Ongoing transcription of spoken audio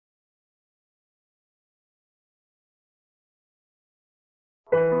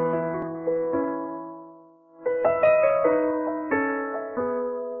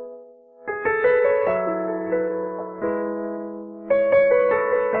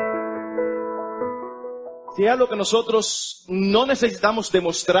Si hay algo que nosotros no necesitamos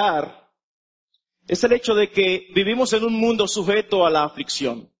demostrar, es el hecho de que vivimos en un mundo sujeto a la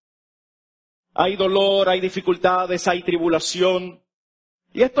aflicción. Hay dolor, hay dificultades, hay tribulación.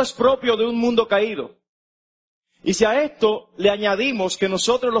 Y esto es propio de un mundo caído. Y si a esto le añadimos que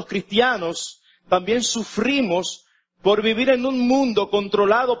nosotros los cristianos también sufrimos por vivir en un mundo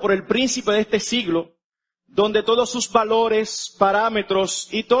controlado por el príncipe de este siglo, donde todos sus valores, parámetros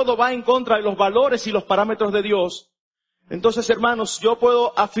y todo va en contra de los valores y los parámetros de Dios, entonces, hermanos, yo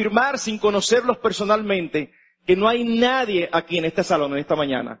puedo afirmar sin conocerlos personalmente que no hay nadie aquí en este salón en esta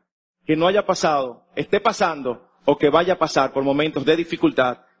mañana que no haya pasado, esté pasando o que vaya a pasar por momentos de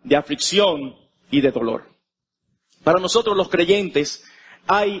dificultad, de aflicción y de dolor. Para nosotros los creyentes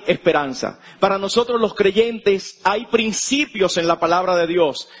hay esperanza. Para nosotros los creyentes hay principios en la palabra de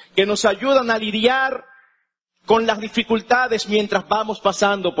Dios que nos ayudan a lidiar con las dificultades mientras vamos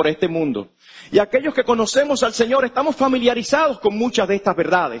pasando por este mundo. Y aquellos que conocemos al Señor estamos familiarizados con muchas de estas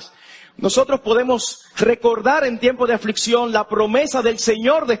verdades. Nosotros podemos recordar en tiempo de aflicción la promesa del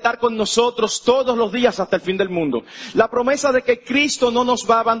Señor de estar con nosotros todos los días hasta el fin del mundo. La promesa de que Cristo no nos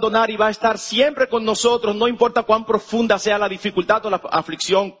va a abandonar y va a estar siempre con nosotros, no importa cuán profunda sea la dificultad o la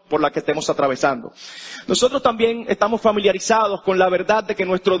aflicción por la que estemos atravesando. Nosotros también estamos familiarizados con la verdad de que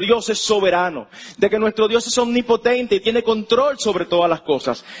nuestro Dios es soberano, de que nuestro Dios es omnipotente y tiene control sobre todas las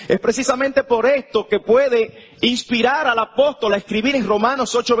cosas. Es precisamente por esto que puede inspirar al apóstol a escribir en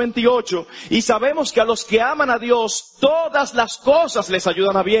Romanos 8:28, y sabemos que a los que aman a Dios, todas las cosas les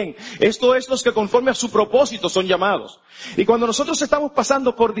ayudan a bien. Esto es los que conforme a su propósito son llamados. Y cuando nosotros estamos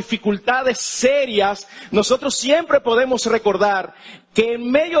pasando por dificultades serias, nosotros siempre podemos recordar que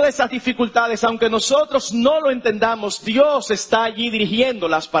en medio de esas dificultades, aunque nosotros no lo entendamos, Dios está allí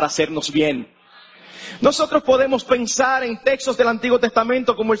dirigiéndolas para hacernos bien. Nosotros podemos pensar en textos del Antiguo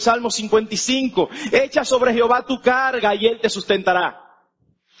Testamento como el Salmo 55, echa sobre Jehová tu carga y Él te sustentará.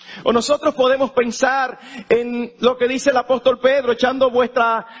 O nosotros podemos pensar en lo que dice el apóstol Pedro,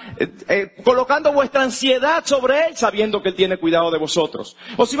 colocando vuestra ansiedad sobre Él, sabiendo que Él tiene cuidado de vosotros.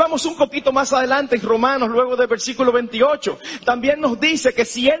 O si vamos un poquito más adelante en Romanos, luego del versículo 28, también nos dice que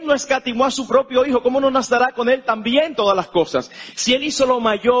si Él no escatimó a su propio Hijo, ¿cómo no nos dará con Él también todas las cosas? Si Él hizo lo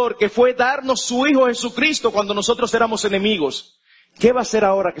mayor, que fue darnos su Hijo Jesucristo cuando nosotros éramos enemigos, ¿qué va a hacer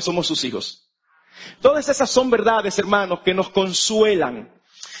ahora que somos sus hijos? Todas esas son verdades, hermanos, que nos consuelan.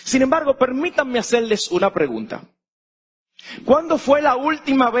 Sin embargo, permítanme hacerles una pregunta. ¿Cuándo fue la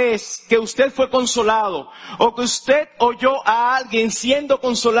última vez que usted fue consolado o que usted oyó a alguien siendo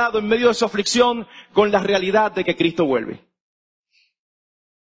consolado en medio de su aflicción con la realidad de que Cristo vuelve?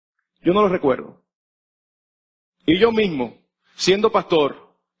 Yo no lo recuerdo. Y yo mismo, siendo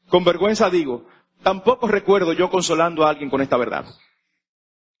pastor, con vergüenza digo, tampoco recuerdo yo consolando a alguien con esta verdad.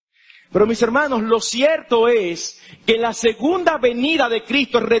 Pero mis hermanos, lo cierto es que la segunda venida de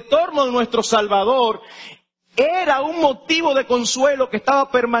Cristo, el retorno de nuestro Salvador, era un motivo de consuelo que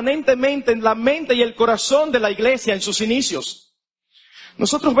estaba permanentemente en la mente y el corazón de la iglesia en sus inicios.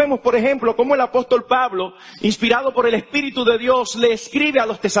 Nosotros vemos, por ejemplo, cómo el apóstol Pablo, inspirado por el Espíritu de Dios, le escribe a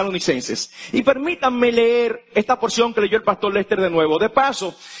los tesalonicenses. Y permítanme leer esta porción que leyó el pastor Lester de nuevo. De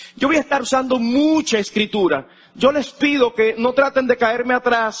paso, yo voy a estar usando mucha escritura. Yo les pido que no traten de caerme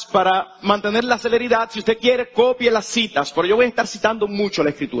atrás para mantener la celeridad. Si usted quiere, copie las citas, pero yo voy a estar citando mucho la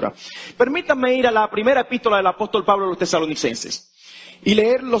escritura. Permítanme ir a la primera epístola del apóstol Pablo a los tesalonicenses y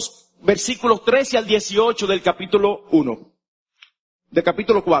leer los versículos 13 al 18 del capítulo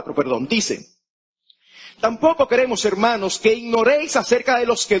 4, dice: tampoco queremos, hermanos, que ignoréis acerca de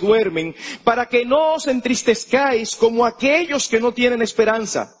los que duermen, para que no os entristezcáis como aquellos que no tienen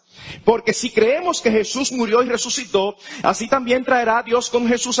esperanza. Porque si creemos que Jesús murió y resucitó, así también traerá Dios con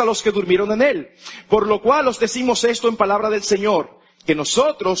Jesús a los que durmieron en Él. Por lo cual os decimos esto en palabra del Señor, que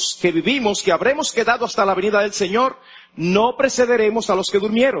nosotros que vivimos, que habremos quedado hasta la venida del Señor, no precederemos a los que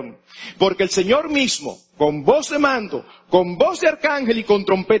durmieron. Porque el Señor mismo, con voz de mando, con voz de arcángel y con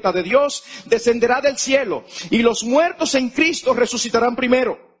trompeta de Dios, descenderá del cielo, y los muertos en Cristo resucitarán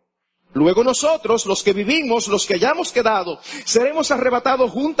primero. Luego nosotros, los que vivimos, los que hayamos quedado, seremos arrebatados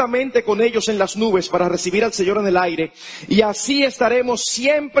juntamente con ellos en las nubes para recibir al Señor en el aire, y así estaremos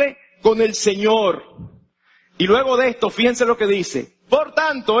siempre con el Señor. Y luego de esto, fíjense lo que dice: por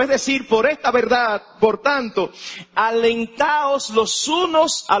tanto, es decir, por esta verdad, por tanto, alentaos los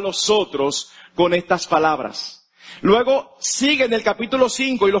unos a los otros con estas palabras. Luego sigue en el capítulo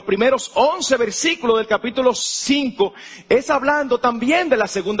 5 y los primeros 11 versículos del capítulo 5 es hablando también de la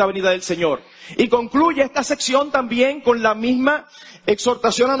segunda venida del Señor. Y concluye esta sección también con la misma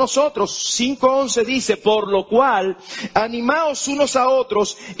exhortación a nosotros. 5:11 dice, por lo cual, animaos unos a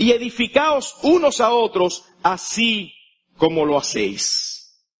otros y edificaos unos a otros, así como lo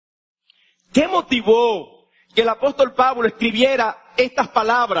hacéis. ¿Qué motivó que el apóstol Pablo escribiera estas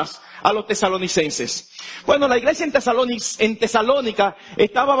palabras a los tesalonicenses? Bueno, la iglesia en Tesalónica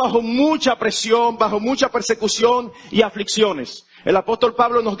estaba bajo mucha presión, bajo mucha persecución y aflicciones. El apóstol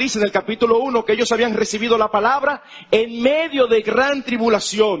Pablo nos dice en el capítulo 1 que ellos habían recibido la palabra en medio de gran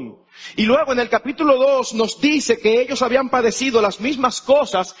tribulación. Y luego en el capítulo 2 nos dice que ellos habían padecido las mismas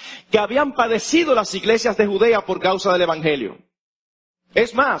cosas que habían padecido las iglesias de Judea por causa del evangelio.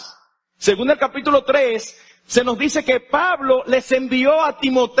 Es más, según el capítulo 3, se nos dice que Pablo les envió a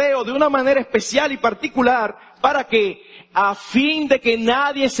Timoteo de una manera especial y particular para que, a fin de que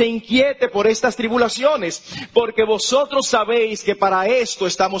nadie se inquiete por estas tribulaciones, porque vosotros sabéis que para esto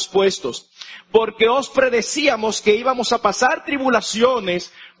estamos puestos, porque os predecíamos que íbamos a pasar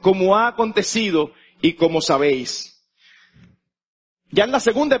tribulaciones como ha acontecido y como sabéis. Ya en la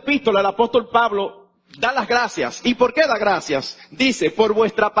segunda epístola el apóstol Pablo da las gracias. ¿Y por qué da gracias? Dice, por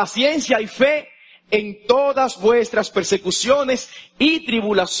vuestra paciencia y fe en todas vuestras persecuciones y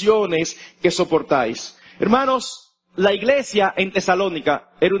tribulaciones que soportáis. Hermanos, la iglesia en Tesalónica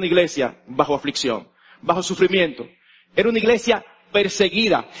era una iglesia bajo aflicción, bajo sufrimiento. Era una iglesia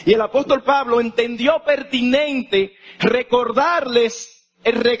perseguida. Y el apóstol Pablo entendió pertinente recordarles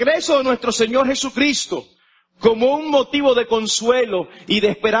el regreso de nuestro Señor Jesucristo como un motivo de consuelo y de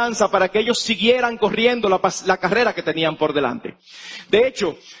esperanza para que ellos siguieran corriendo la carrera que tenían por delante. De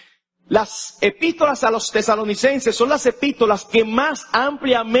hecho, las epístolas a los tesalonicenses son las epístolas que más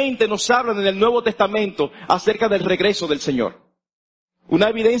ampliamente nos hablan en el Nuevo Testamento acerca del regreso del Señor. Una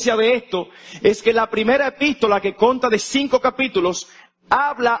evidencia de esto es que la primera epístola, que consta de 5 capítulos,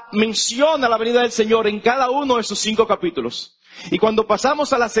 menciona la venida del Señor en cada uno de sus 5 capítulos. Y cuando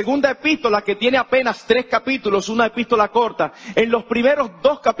pasamos a la segunda epístola, que tiene apenas 3 capítulos, una epístola corta, en los primeros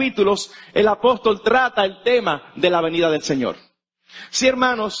 2 capítulos el apóstol trata el tema de la venida del Señor. Sí,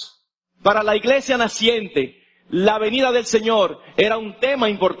 hermanos, para la iglesia naciente, la venida del Señor era un tema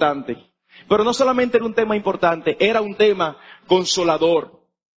importante. Pero no solamente era un tema importante, era un tema consolador.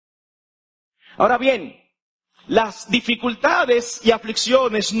 Ahora bien, las dificultades y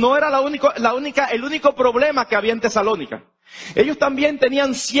aflicciones no era el único problema que había en Tesalónica. Ellos también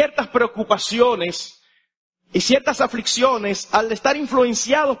tenían ciertas preocupaciones y ciertas aflicciones al estar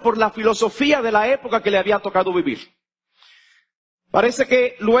influenciados por la filosofía de la época que le había tocado vivir. Parece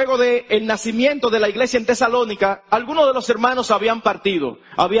que luego del nacimiento de la iglesia en Tesalónica, algunos de los hermanos habían partido,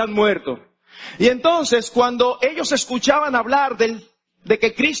 habían muerto. Y entonces, cuando ellos escuchaban hablar de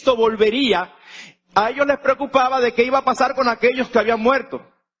que Cristo volvería, a ellos les preocupaba de qué iba a pasar con aquellos que habían muerto.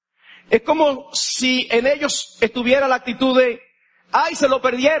 Es como si en ellos estuviera la actitud de, ¡ay, se lo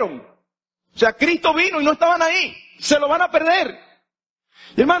perdieron! O sea, Cristo vino y no estaban ahí, se lo van a perder.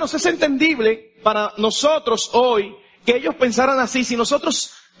 Y hermanos, es entendible para nosotros hoy que ellos pensaran así, si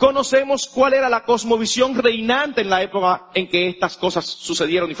nosotros conocemos cuál era la cosmovisión reinante en la época en que estas cosas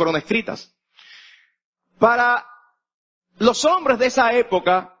sucedieron y fueron escritas. Para los hombres de esa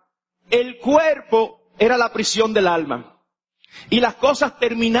época, el cuerpo era la prisión del alma. Y las cosas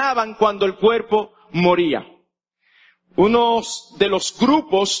terminaban cuando el cuerpo moría. Unos de los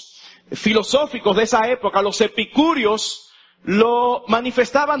grupos filosóficos de esa época, los epicúreos, lo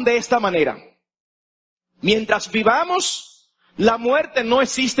manifestaban de esta manera. Mientras vivamos, la muerte no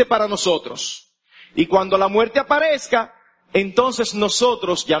existe para nosotros. Y cuando la muerte aparezca, entonces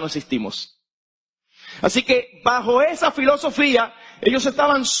nosotros ya no existimos. Así que bajo esa filosofía, ellos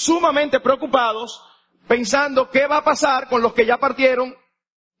estaban sumamente preocupados, pensando qué va a pasar con los que ya partieron,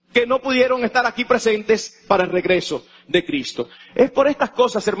 que no pudieron estar aquí presentes para el regreso de Cristo. Es por estas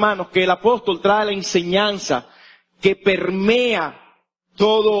cosas, hermanos, que el apóstol trae la enseñanza que permea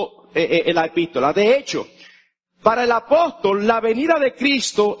todo la epístola. De hecho, para el apóstol, la venida de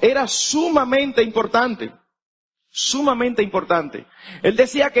Cristo era sumamente importante. Sumamente importante. Él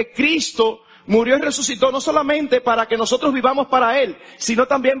decía que Cristo murió y resucitó no solamente para que nosotros vivamos para Él, sino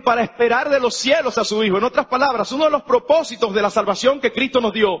también para esperar de los cielos a su Hijo. En otras palabras, uno de los propósitos de la salvación que Cristo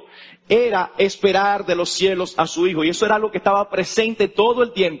nos dio era esperar de los cielos a su Hijo. Y eso era algo que estaba presente todo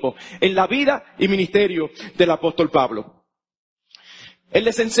el tiempo en la vida y ministerio del apóstol Pablo. Él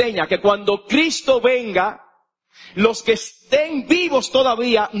les enseña que cuando Cristo venga, los que estén vivos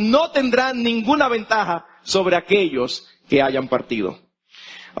todavía no tendrán ninguna ventaja sobre aquellos que hayan partido.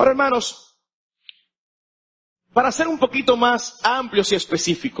 Ahora, hermanos, Para ser un poquito más amplios y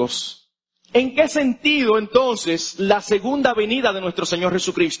específicos, ¿en qué sentido entonces la segunda venida de nuestro Señor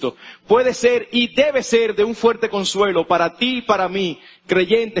Jesucristo puede ser y debe ser de un fuerte consuelo para ti y para mí,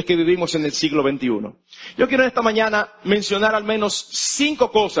 creyentes que vivimos en el siglo XXI? Yo quiero esta mañana mencionar al menos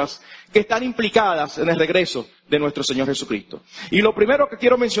 5 cosas que están implicadas en el regreso de nuestro Señor Jesucristo. Y lo primero que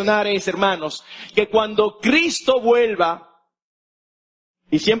quiero mencionar es, hermanos, que cuando Cristo vuelva,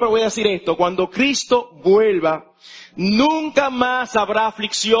 y siempre voy a decir esto, cuando Cristo vuelva, nunca más habrá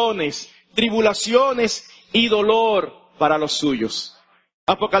aflicciones, tribulaciones y dolor para los suyos.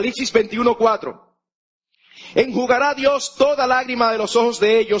 Apocalipsis 21:4. Enjugará Dios toda lágrima de los ojos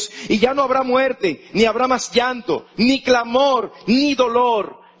de ellos, y ya no habrá muerte, ni habrá más llanto, ni clamor, ni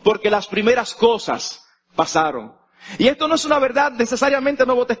dolor, porque las primeras cosas pasaron. Y esto no es una verdad necesariamente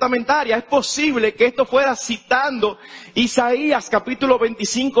nuevo testamentaria. Es posible que esto fuera citando Isaías capítulo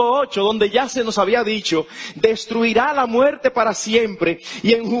 25:8, donde ya se nos había dicho: destruirá la muerte para siempre,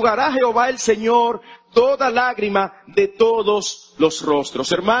 y enjugará Jehová el Señor toda lágrima de todos los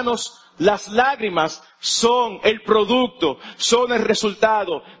rostros. Hermanos, las lágrimas son el producto, son el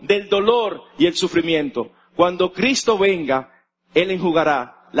resultado del dolor y el sufrimiento. Cuando Cristo venga, Él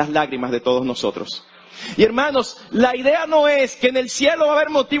enjugará las lágrimas de todos nosotros. Y hermanos, la idea no es que en el cielo va a haber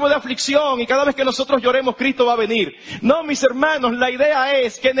motivo de aflicción y cada vez que nosotros lloremos Cristo va a venir. No, mis hermanos, la idea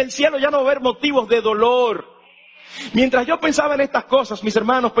es que en el cielo ya no va a haber motivos de dolor. Mientras yo pensaba en estas cosas, mis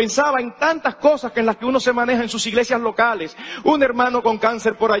hermanos, pensaba en tantas cosas en las que uno se maneja en sus iglesias locales. Un hermano con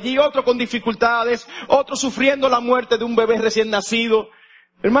cáncer por allí, otro con dificultades, otro sufriendo la muerte de un bebé recién nacido.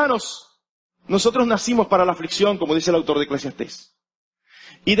 Hermanos, nosotros nacimos para la aflicción, como dice el autor de Eclesiastés.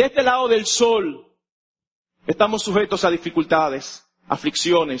 Y de este lado del sol estamos sujetos a dificultades,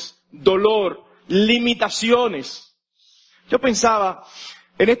 aflicciones, dolor, limitaciones. Yo pensaba,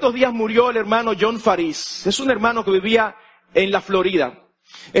 en estos días murió el hermano John Faris. Es un hermano que vivía en la Florida.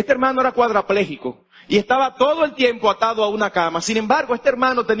 Este hermano era cuadraplégico y estaba todo el tiempo atado a una cama. Sin embargo, este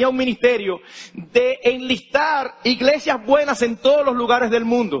hermano tenía un ministerio de enlistar iglesias buenas en todos los lugares del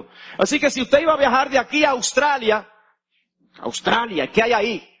mundo. Así que si usted iba a viajar de aquí a Australia, ¿qué hay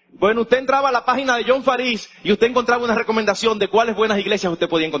ahí? Bueno, usted entraba a la página de John Faris y usted encontraba una recomendación de cuáles buenas iglesias usted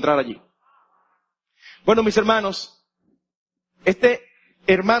podía encontrar allí. Bueno, mis hermanos, este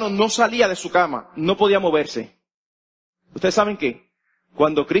hermano no salía de su cama, no podía moverse. ¿Ustedes saben qué?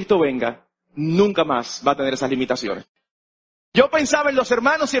 Cuando Cristo venga, nunca más va a tener esas limitaciones. Yo pensaba en los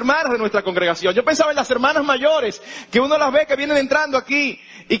hermanos y hermanas de nuestra congregación. Yo pensaba en las hermanas mayores, que uno las ve que vienen entrando aquí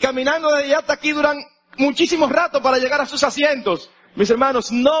y caminando de allá hasta aquí duran muchísimos ratos para llegar a sus asientos. Mis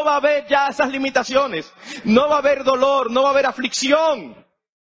hermanos, no va a haber ya esas limitaciones. No va a haber dolor, no va a haber aflicción.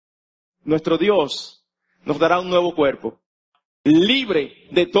 Nuestro Dios nos dará un nuevo cuerpo, libre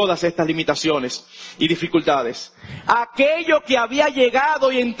de todas estas limitaciones y dificultades. Aquello que había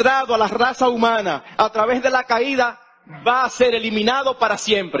llegado y entrado a la raza humana a través de la caída va a ser eliminado para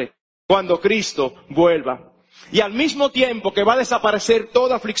siempre cuando Cristo vuelva. Y al mismo tiempo que va a desaparecer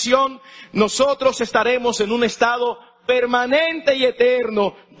toda aflicción, nosotros estaremos en un estado permanente y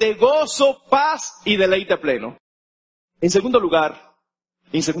eterno de gozo, paz y deleite pleno. En segundo lugar,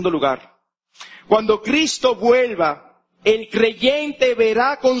 cuando Cristo vuelva, el creyente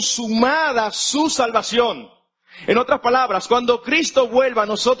verá consumada su salvación. En otras palabras, cuando Cristo vuelva,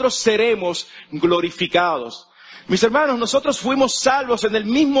 nosotros seremos glorificados. Mis hermanos, nosotros fuimos salvos en el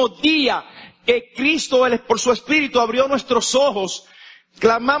mismo día que Cristo, por su Espíritu, abrió nuestros ojos.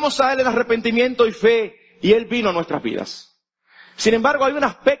 Clamamos a Él en arrepentimiento y fe, y Él vino a nuestras vidas. Sin embargo, hay un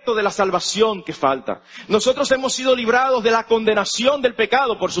aspecto de la salvación que falta. Nosotros hemos sido librados de la condenación del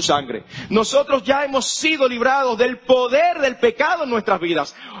pecado por su sangre. Nosotros ya hemos sido librados del poder del pecado en nuestras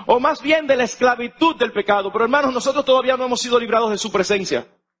vidas, o más bien de la esclavitud del pecado. Pero hermanos, nosotros todavía no hemos sido librados de su presencia.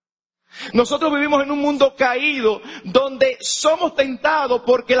 Nosotros vivimos en un mundo caído donde somos tentados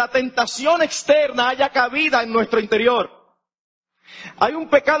porque la tentación externa haya cabida en nuestro interior. Hay un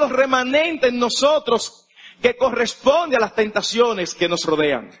pecado remanente en nosotros que corresponde a las tentaciones que nos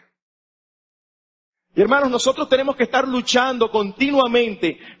rodean. Y hermanos, nosotros tenemos que estar luchando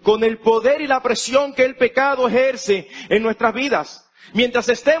continuamente con el poder y la presión que el pecado ejerce en nuestras vidas. Mientras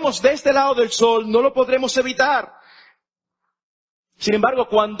estemos de este lado del sol, no lo podremos evitar. Sin embargo,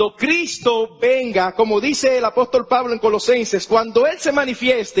 cuando Cristo venga, como dice el apóstol Pablo en Colosenses, cuando Él se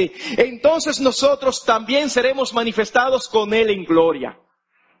manifieste, entonces nosotros también seremos manifestados con Él en gloria.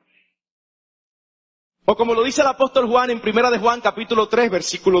 O como lo dice el apóstol Juan en 1 de Juan capítulo 3,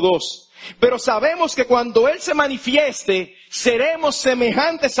 versículo 2. Pero sabemos que cuando Él se manifieste, seremos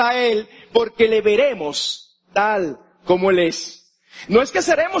semejantes a Él, porque le veremos tal como Él es. No es que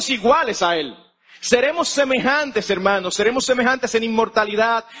seremos iguales a Él, Seremos semejantes, hermanos, seremos semejantes en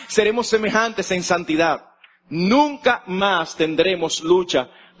inmortalidad, seremos semejantes en santidad. Nunca más tendremos lucha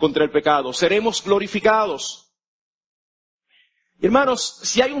contra el pecado, seremos glorificados. Hermanos,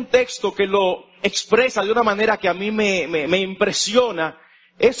 si hay un texto que lo expresa de una manera que a mí me impresiona,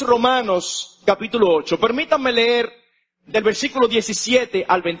 es Romanos capítulo 8. Permítanme leer del versículo 17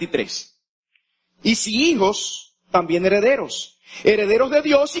 al 23. Y si hijos, también herederos, herederos de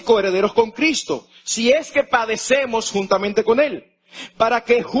Dios y coherederos con Cristo, si es que padecemos juntamente con Él, para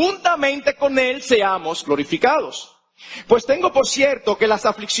que juntamente con Él seamos glorificados. Pues tengo por cierto que las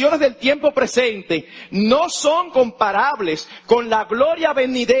aflicciones del tiempo presente no son comparables con la gloria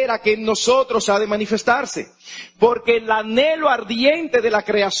venidera que en nosotros ha de manifestarse, porque el anhelo ardiente de la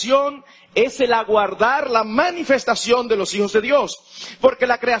creación es el aguardar la manifestación de los hijos de Dios, porque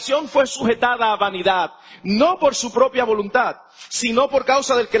la creación fue sujetada a vanidad, no por su propia voluntad, sino por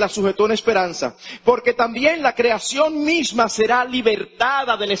causa del que la sujetó en esperanza, porque también la creación misma será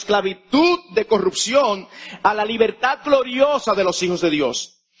libertada de la esclavitud de corrupción a la libertad gloriosa de los hijos de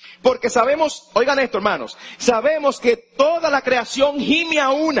Dios. Porque sabemos, oigan esto hermanos, sabemos que toda la creación gime a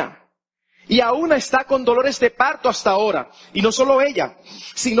una, y aún está con dolores de parto hasta ahora. Y no solo ella,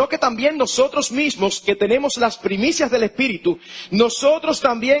 sino que también nosotros mismos, que tenemos las primicias del Espíritu, nosotros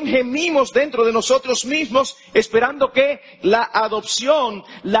también gemimos dentro de nosotros mismos, esperando que la adopción,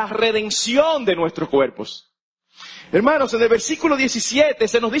 la redención de nuestros cuerpos. Hermanos, en el versículo 17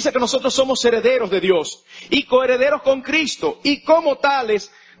 se nos dice que nosotros somos herederos de Dios y coherederos con Cristo. Y como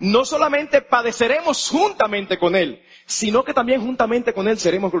tales, no solamente padeceremos juntamente con Él, sino que también juntamente con Él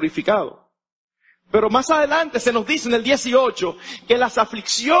seremos glorificados. Pero más adelante se nos dice en el 18 que las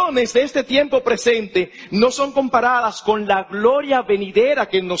aflicciones de este tiempo presente no son comparadas con la gloria venidera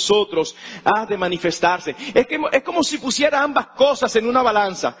que en nosotros ha de manifestarse. Es como si pusiera ambas cosas en una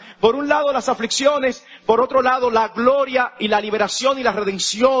balanza. Por un lado las aflicciones, por otro lado la gloria y la liberación y la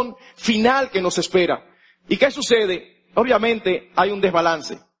redención final que nos espera. ¿Y qué sucede? Obviamente hay un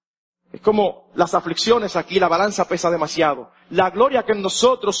desbalance. Es como las aflicciones aquí, la balanza pesa demasiado. La gloria que en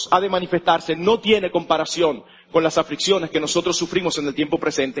nosotros ha de manifestarse no tiene comparación con las aflicciones que nosotros sufrimos en el tiempo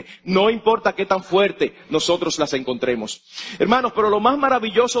presente. No importa qué tan fuerte nosotros las encontremos. Hermanos, pero lo más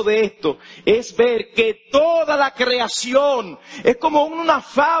maravilloso de esto es ver que toda la creación es como una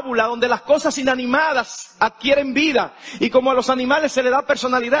fábula donde las cosas inanimadas adquieren vida y como a los animales se le da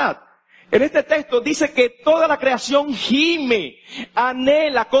personalidad. En este texto dice que toda la creación gime,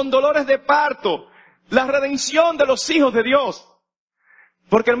 anhela con dolores de parto la redención de los hijos de Dios.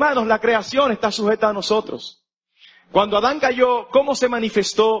 Porque hermanos, la creación está sujeta a nosotros. Cuando Adán cayó, ¿cómo se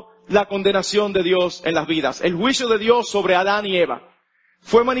manifestó la condenación de Dios en las vidas? El juicio de Dios sobre Adán y Eva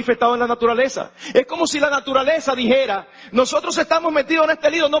fue manifestado en la naturaleza. Es como si la naturaleza dijera, nosotros estamos metidos en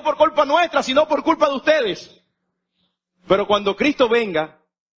este lío no por culpa nuestra, sino por culpa de ustedes. Pero cuando Cristo venga,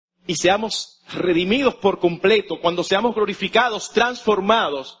 y seamos redimidos por completo, cuando seamos glorificados,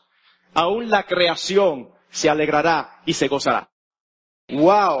 transformados, aún la creación se alegrará y se gozará.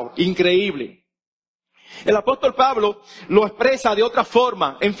 ¡Wow! Increíble. El apóstol Pablo lo expresa de otra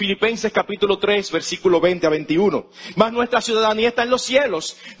forma en Filipenses capítulo 3, versículo 20 a 21. Mas nuestra ciudadanía está en los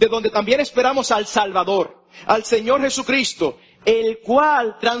cielos, de donde también esperamos al Salvador, al Señor Jesucristo, el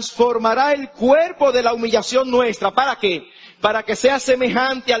cual transformará el cuerpo de la humillación nuestra. ¿Para qué? Para que sea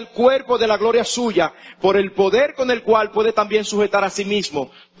semejante al cuerpo de la gloria suya, por el poder con el cual puede también sujetar a sí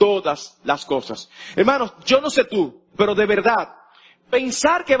mismo todas las cosas. Hermanos, yo no sé tú, pero de verdad,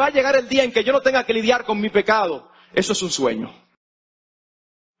 pensar que va a llegar el día en que yo no tenga que lidiar con mi pecado, eso es un sueño.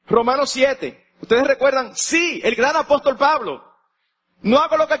 Romanos 7, ¿ustedes recuerdan? Sí, el gran apóstol Pablo. No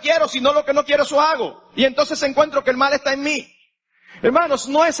hago lo que quiero, sino lo que no quiero, eso hago. Y entonces encuentro que el mal está en mí. Hermanos,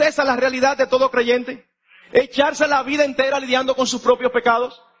 ¿no es esa la realidad de todo creyente? ¿Echarse la vida entera lidiando con sus propios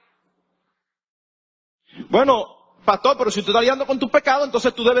pecados? Bueno, pastor, pero si tú estás lidiando con tus pecados,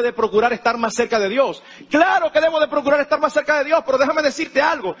 entonces tú debes de procurar estar más cerca de Dios. Claro que debo de procurar estar más cerca de Dios, pero déjame decirte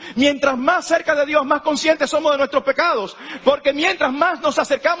algo. Mientras más cerca de Dios, más conscientes somos de nuestros pecados. Porque mientras más nos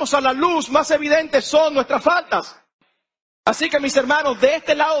acercamos a la luz, más evidentes son nuestras faltas. Así que mis hermanos, de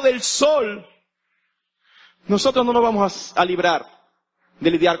este lado del sol, nosotros no nos vamos a librar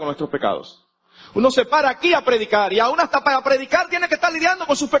de lidiar con nuestros pecados. Uno se para aquí a predicar y aún hasta para predicar tiene que estar lidiando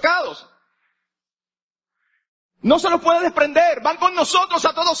con sus pecados. No se los puede desprender, van con nosotros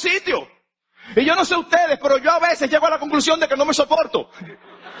a todo sitio. Y yo no sé ustedes, pero yo a veces llego a la conclusión de que no me soporto.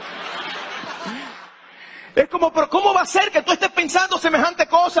 Es como, pero ¿cómo va a ser que tú estés pensando semejante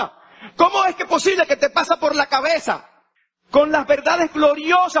cosa? ¿Cómo es que es posible que te pasa por la cabeza? Con las verdades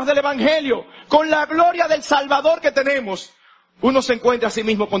gloriosas del Evangelio, con la gloria del Salvador que tenemos, uno se encuentra a sí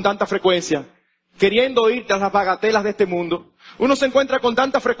mismo con tanta frecuencia queriendo ir tras las bagatelas de este mundo. Uno se encuentra con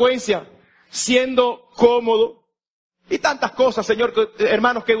tanta frecuencia siendo cómodo y tantas cosas, Señor,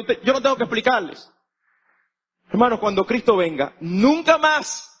 hermanos, que yo no tengo que explicarles. Hermanos, cuando Cristo venga, nunca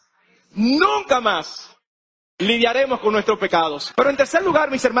más lidiaremos con nuestros pecados. Pero en tercer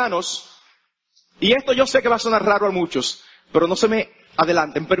lugar, mis hermanos, y esto yo sé que va a sonar raro a muchos, pero no se me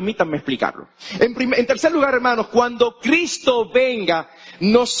adelanten, permítanme explicarlo. En tercer lugar, hermanos, cuando Cristo venga,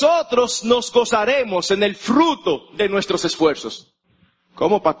 nosotros nos gozaremos en el fruto de nuestros esfuerzos.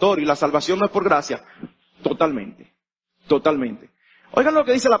 ¿Cómo, pastor? ¿Y la salvación no es por gracia? Totalmente. Oigan lo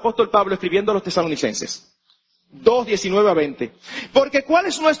que dice el apóstol Pablo escribiendo a los tesalonicenses. 2:19-20. Porque ¿cuál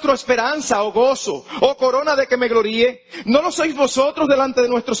es nuestra esperanza o gozo o corona de que me gloríe? ¿No lo sois vosotros delante de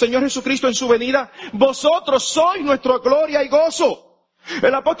nuestro Señor Jesucristo en su venida? Vosotros sois nuestra gloria y gozo.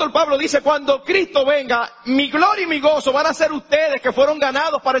 El apóstol Pablo dice, cuando Cristo venga, mi gloria y mi gozo van a ser ustedes que fueron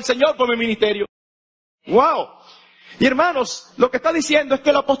ganados para el Señor por mi ministerio. ¡Wow! Y hermanos, lo que está diciendo es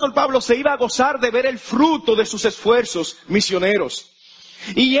que el apóstol Pablo se iba a gozar de ver el fruto de sus esfuerzos misioneros.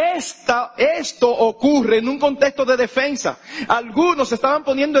 Y esto ocurre en un contexto de defensa. Algunos estaban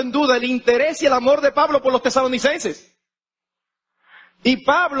poniendo en duda el interés y el amor de Pablo por los tesalonicenses. Y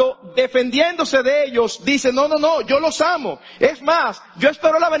Pablo, defendiéndose de ellos, dice, no, yo los amo. Es más, yo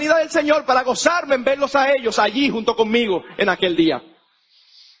espero la venida del Señor para gozarme en verlos a ellos allí junto conmigo en aquel día.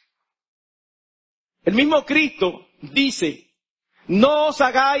 El mismo Cristo dice, no os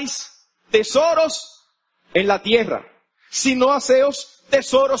hagáis tesoros en la tierra, sino haceos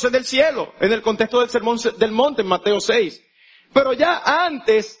tesoros en el cielo, en el contexto del sermón del monte en Mateo 6. Pero ya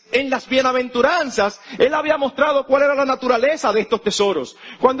antes, en las bienaventuranzas, Él había mostrado cuál era la naturaleza de estos tesoros.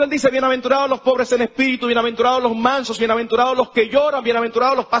 Cuando Él dice, bienaventurados los pobres en espíritu, bienaventurados los mansos, bienaventurados los que lloran,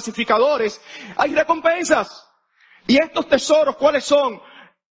 bienaventurados los pacificadores, hay recompensas. Y estos tesoros, ¿cuáles son?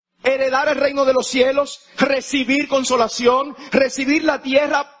 Heredar el reino de los cielos, recibir consolación, recibir la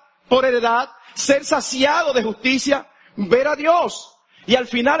tierra por heredad, ser saciado de justicia, ver a Dios. Y al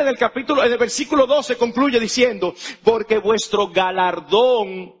final en el versículo 12 concluye diciendo, porque vuestro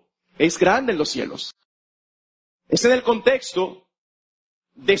galardón es grande en los cielos. Es en el contexto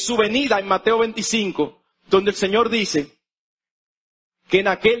de su venida en Mateo 25, donde el Señor dice que en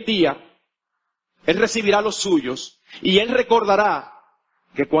aquel día Él recibirá a los suyos y Él recordará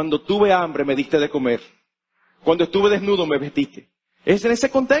que cuando tuve hambre me diste de comer, cuando estuve desnudo me vestiste. Es en ese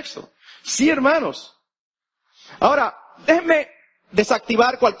contexto. Sí, hermanos. Ahora, déjenme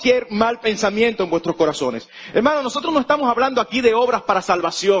desactivar cualquier mal pensamiento en vuestros corazones. Hermanos, nosotros no estamos hablando aquí de obras para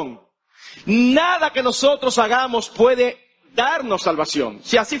salvación. Nada que nosotros hagamos puede darnos salvación.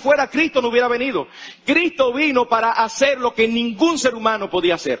 Si así fuera, Cristo no hubiera venido. Cristo vino para hacer lo que ningún ser humano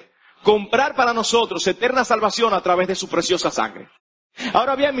podía hacer. Comprar para nosotros eterna salvación a través de su preciosa sangre.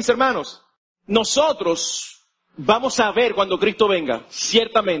 Ahora bien, mis hermanos, nosotros vamos a ver cuando Cristo venga,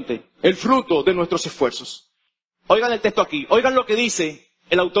 ciertamente, el fruto de nuestros esfuerzos. Oigan el texto aquí, oigan lo que dice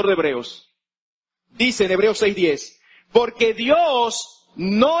el autor de Hebreos. Dice en Hebreos 6:10, porque Dios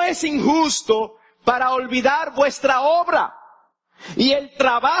no es injusto para olvidar vuestra obra y el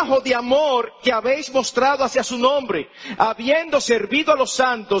trabajo de amor que habéis mostrado hacia su nombre, habiendo servido a los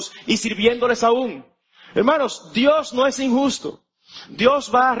santos y sirviéndoles aún. Hermanos, Dios no es injusto.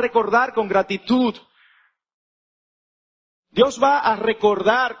 Dios va a recordar con gratitud. Dios va a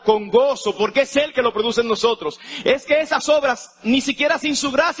recordar con gozo, porque es Él que lo produce en nosotros. Es que esas obras, ni siquiera sin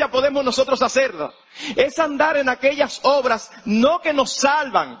su gracia podemos nosotros hacerlas. Es andar en aquellas obras, no que nos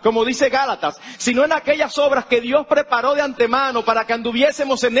salvan, como dice Gálatas, sino en aquellas obras que Dios preparó de antemano para que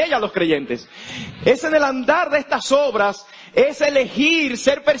anduviésemos en ellas los creyentes. Es en el andar de estas obras, es elegir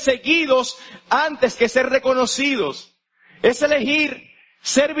ser perseguidos antes que ser reconocidos. Es elegir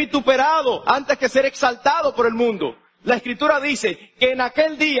ser vituperado antes que ser exaltado por el mundo. La Escritura dice que en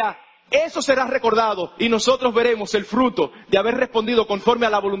aquel día eso será recordado y nosotros veremos el fruto de haber respondido conforme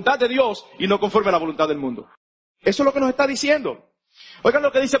a la voluntad de Dios y no conforme a la voluntad del mundo. Eso es lo que nos está diciendo. Oigan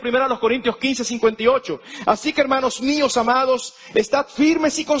lo que dice 1 Corintios 15:58. Así que, hermanos míos amados, estad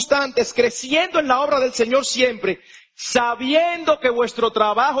firmes y constantes, creciendo en la obra del Señor siempre, sabiendo que vuestro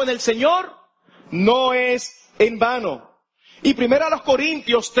trabajo en el Señor no es en vano. Y 1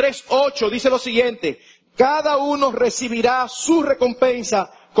 Corintios 3:8 dice lo siguiente, cada uno recibirá su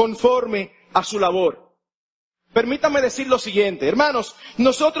recompensa conforme a su labor. Permítanme decir lo siguiente, hermanos,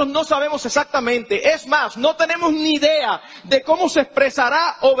 nosotros no sabemos exactamente, es más, no tenemos ni idea de cómo se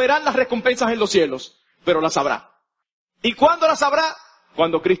expresará o verán las recompensas en los cielos, pero las habrá. ¿Y cuándo las habrá?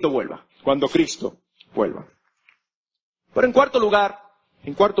 Cuando Cristo vuelva, cuando Cristo vuelva. Pero en cuarto lugar,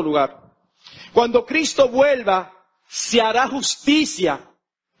 cuando Cristo vuelva, se hará justicia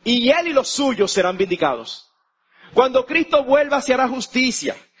y él y los suyos serán vindicados. Cuando Cristo vuelva se hará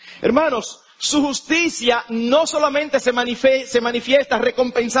justicia. Hermanos, su justicia no solamente se manifiesta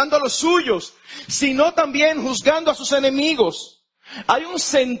recompensando a los suyos, sino también juzgando a sus enemigos. Hay un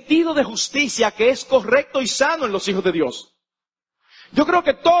sentido de justicia que es correcto y sano en los hijos de Dios. Yo creo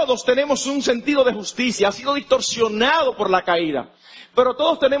que todos tenemos un sentido de justicia, ha sido distorsionado por la caída, pero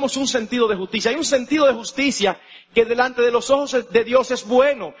todos tenemos un sentido de justicia. Hay un sentido de justicia que delante de los ojos de Dios es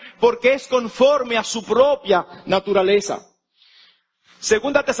bueno, porque es conforme a su propia naturaleza.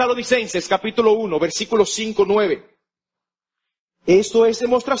 Segunda Tesalonicenses, capítulo 1, versículos 5-9. Esto es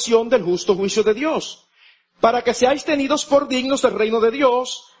demostración del justo juicio de Dios, para que seáis tenidos por dignos del reino de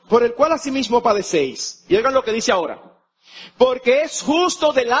Dios, por el cual asimismo padecéis. Y oigan lo que dice ahora. Porque es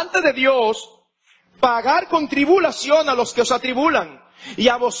justo delante de Dios pagar con tribulación a los que os atribulan, y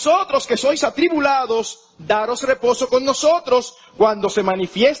a vosotros que sois atribulados, daros reposo con nosotros, cuando se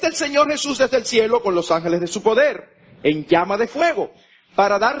manifieste el Señor Jesús desde el cielo con los ángeles de su poder, en llama de fuego,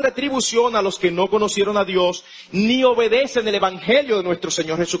 para dar retribución a los que no conocieron a Dios, ni obedecen el evangelio de nuestro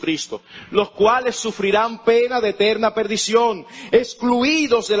Señor Jesucristo, los cuales sufrirán pena de eterna perdición,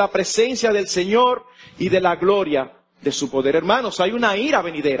 excluidos de la presencia del Señor y de la gloria de su poder. Hermanos, hay una ira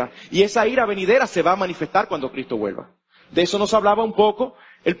venidera, y esa ira venidera se va a manifestar cuando Cristo vuelva. De eso nos hablaba un poco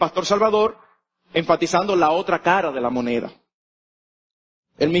el pastor Salvador, enfatizando la otra cara de la moneda.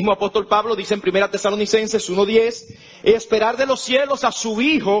 El mismo apóstol Pablo dice en 1 Tesalonicenses 1:10, esperar de los cielos a su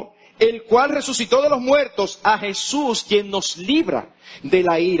Hijo, el cual resucitó de los muertos, a Jesús, quien nos libra de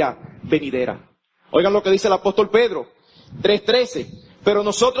la ira venidera. Oigan lo que dice el apóstol Pedro, 3:13, pero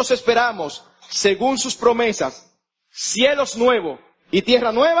nosotros esperamos, según sus promesas, cielos nuevos y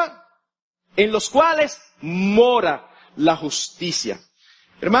tierra nueva, en los cuales mora la justicia.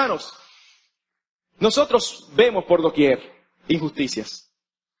 Hermanos, nosotros vemos por doquier injusticias.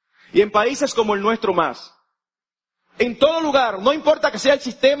 Y en países como el nuestro más. En todo lugar, no importa que sea el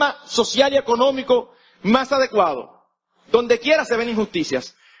sistema social y económico más adecuado. Donde quiera se ven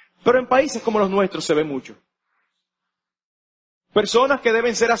injusticias. Pero en países como los nuestros se ve mucho. Personas que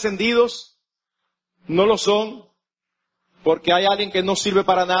deben ser ascendidos, no lo son. Porque hay alguien que no sirve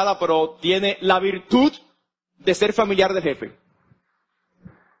para nada, pero tiene la virtud de ser familiar del jefe.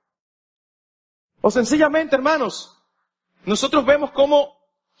 O sencillamente, hermanos, nosotros vemos cómo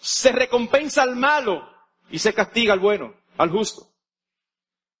se recompensa al malo y se castiga al bueno, al justo.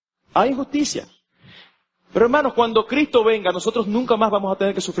 Hay injusticia. Pero hermanos, cuando Cristo venga, nosotros nunca más vamos a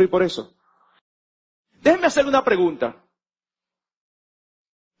tener que sufrir por eso. Déjenme hacerle una pregunta.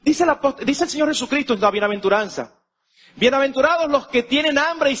 Dice el Señor Jesucristo en la bienaventuranza. Bienaventurados los que tienen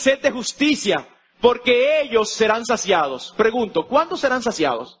hambre y sed de justicia, porque ellos serán saciados. Pregunto, ¿cuándo serán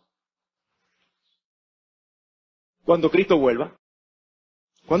saciados? Cuando Cristo vuelva.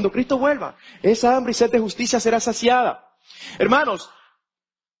 Cuando Cristo vuelva, esa hambre y sed de justicia será saciada. Hermanos,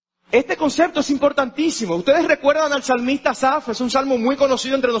 este concepto es importantísimo. Ustedes recuerdan al salmista Asaf, es un salmo muy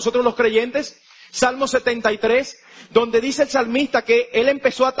conocido entre nosotros los creyentes, Salmo 73, donde dice el salmista que él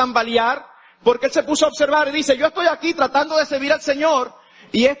empezó a tambalear porque él se puso a observar y dice, yo estoy aquí tratando de servir al Señor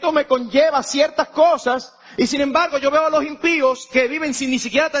y esto me conlleva ciertas cosas y sin embargo yo veo a los impíos que viven sin ni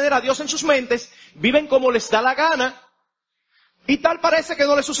siquiera tener a Dios en sus mentes, viven como les da la gana. Y tal parece que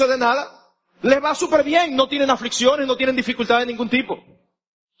no les sucede nada. Les va súper bien, no tienen aflicciones, no tienen dificultades de ningún tipo.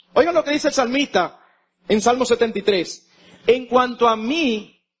 Oigan lo que dice el salmista en Salmo 73. En cuanto a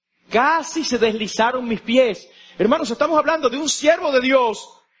mí, casi se deslizaron mis pies. Hermanos, estamos hablando de un siervo de Dios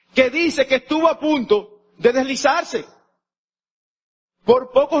que dice que estuvo a punto de deslizarse.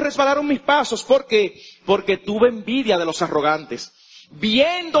 Por poco resbalaron mis pasos. ¿Por qué? Porque tuve envidia de los arrogantes,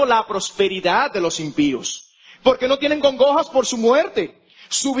 viendo la prosperidad de los impíos. Porque no tienen congojas por su muerte.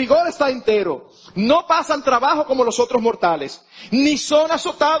 Su vigor está entero. No pasan trabajo como los otros mortales, ni son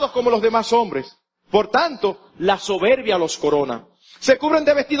azotados como los demás hombres. Por tanto, la soberbia los corona. Se cubren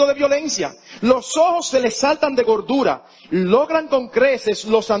de vestido de violencia. Los ojos se les saltan de gordura. Logran con creces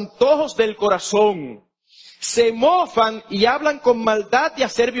los antojos del corazón. Se mofan y hablan con maldad de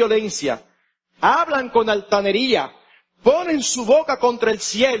hacer violencia. Hablan con altanería. Ponen su boca contra el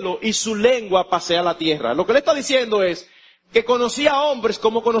cielo y su lengua pasea la tierra. Lo que le está diciendo es que conocía a hombres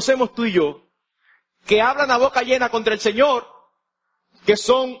como conocemos tú y yo, que hablan a boca llena contra el Señor, que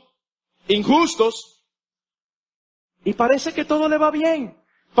son injustos, y parece que todo le va bien,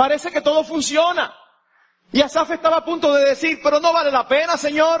 parece que todo funciona. Y Asaf estaba a punto de decir, pero no vale la pena,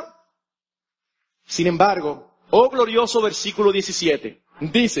 Señor. Sin embargo, oh glorioso versículo 17,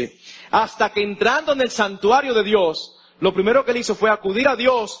 dice, hasta que entrando en el santuario de Dios, lo primero que él hizo fue acudir a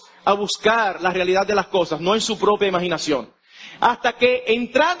Dios a buscar la realidad de las cosas, no en su propia imaginación. hasta que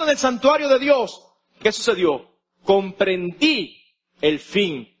entrando en el santuario de Dios, ¿qué sucedió? Comprendí el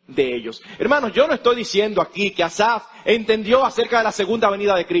fin de ellos. Hermanos, yo no estoy diciendo aquí que Asaf entendió acerca de la segunda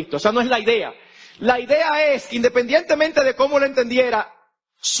venida de Cristo. Esa no es la idea. La idea es que independientemente de cómo lo entendiera,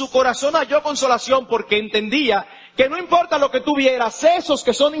 su corazón halló consolación porque entendía que no importa lo que tú vieras, esos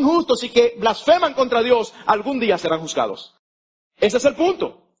que son injustos y que blasfeman contra Dios, algún día serán juzgados. Ese es el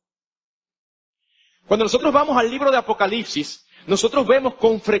punto. Cuando nosotros vamos al libro de Apocalipsis, nosotros vemos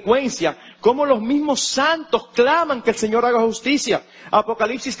con frecuencia cómo los mismos santos claman que el Señor haga justicia.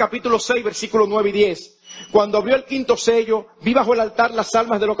 Apocalipsis capítulo 6, versículos 9 y 10. Cuando abrió el quinto sello, vi bajo el altar las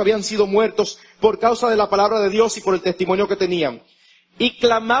almas de los que habían sido muertos por causa de la palabra de Dios y por el testimonio que tenían. Y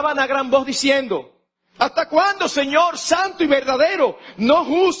clamaban a gran voz diciendo: ¿hasta cuándo, Señor, santo y verdadero, no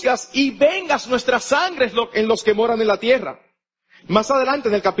juzgas y vengas nuestras sangres en los que moran en la tierra? Más adelante,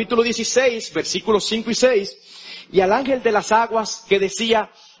 en el capítulo 16, versículos 5 y 6, y al ángel de las aguas que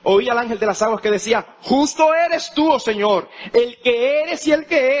decía, oí al ángel de las aguas que decía: justo eres tú, oh Señor, el que eres y el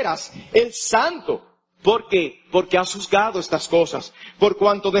que eras, el santo. ¿Por qué? Porque has juzgado estas cosas. Por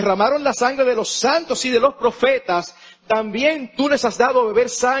cuanto derramaron la sangre de los santos y de los profetas, también tú les has dado a beber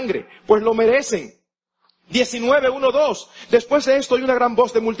sangre, pues lo merecen. 19:1-2. Después de esto oí una gran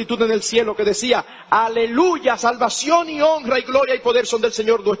voz de multitud en el cielo que decía: aleluya, salvación y honra y gloria y poder son del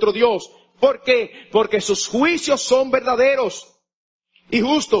Señor nuestro Dios. ¿Por qué? Porque sus juicios son verdaderos y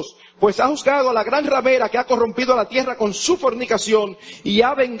justos, pues ha juzgado a la gran ramera que ha corrompido a la tierra con su fornicación y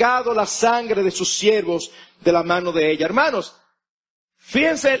ha vengado la sangre de sus siervos de la mano de ella. Hermanos,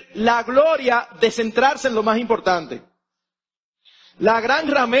 fíjense la gloria de centrarse en lo más importante. La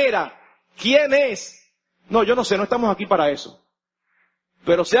gran ramera, ¿quién es? No, yo no sé, no estamos aquí para eso.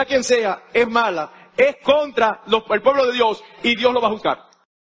 Pero sea quien sea, es mala, es contra el pueblo de Dios y Dios lo va a juzgar.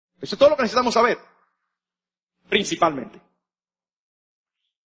 Eso es todo lo que necesitamos saber, principalmente.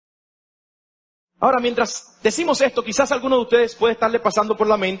 Ahora, mientras decimos esto, quizás alguno de ustedes puede estarle pasando por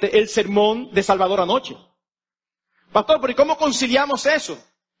la mente el sermón de Salvador anoche. Pastor, pero ¿y cómo conciliamos eso?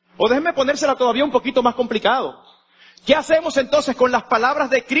 O déjenme ponérsela todavía un poquito más complicado. ¿Qué hacemos entonces con las palabras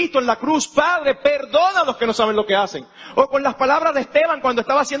de Cristo en la cruz? Padre, perdona a los que no saben lo que hacen. O con las palabras de Esteban cuando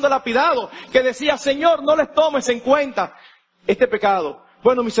estaba siendo lapidado, que decía: Señor, no les tomes en cuenta este pecado.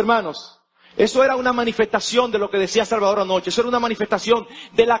 Bueno, mis hermanos, eso era una manifestación de lo que decía Salvador anoche. Eso era una manifestación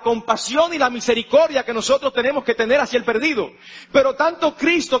de la compasión y la misericordia que nosotros tenemos que tener hacia el perdido. Pero tanto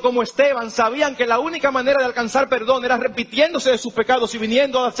Cristo como Esteban sabían que la única manera de alcanzar perdón era repitiéndose de sus pecados y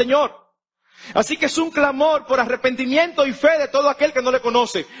viniendo al Señor. Así que es un clamor por arrepentimiento y fe de todo aquel que no le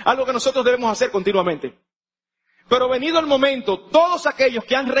conoce, algo que nosotros debemos hacer continuamente. Pero venido el momento, todos aquellos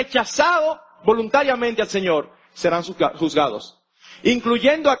que han rechazado voluntariamente al Señor serán juzgados,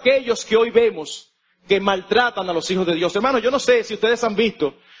 incluyendo aquellos que hoy vemos que maltratan a los hijos de Dios. Hermanos, yo no sé si ustedes han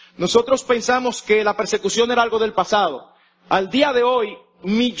visto, nosotros pensamos que la persecución era algo del pasado. Al día de hoy,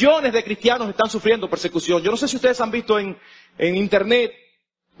 millones de cristianos están sufriendo persecución. Yo no sé si ustedes han visto en internet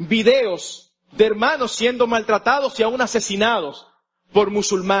videos de hermanos siendo maltratados y aún asesinados por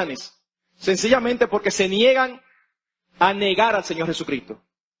musulmanes, sencillamente porque se niegan a negar al Señor Jesucristo.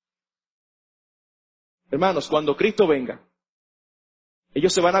 Hermanos, cuando Cristo venga,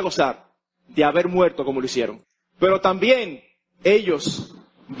 ellos se van a gozar de haber muerto como lo hicieron. Pero también ellos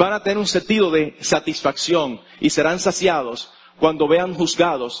van a tener un sentido de satisfacción y serán saciados cuando vean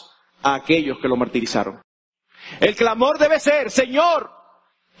juzgados a aquellos que lo martirizaron. El clamor debe ser: Señor,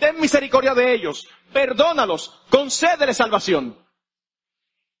 ten misericordia de ellos, perdónalos, concédeles salvación.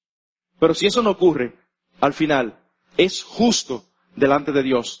 Pero si eso no ocurre, al final es justo delante de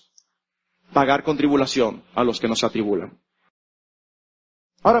Dios pagar con tribulación a los que nos atribulan.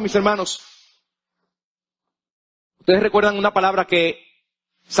 Ahora, mis hermanos, ¿ustedes recuerdan una palabra que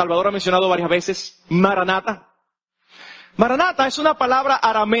Salvador ha mencionado varias veces? Maranata. Maranata es una palabra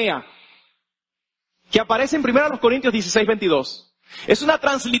aramea que aparece en 1 Corintios 16:22. Es una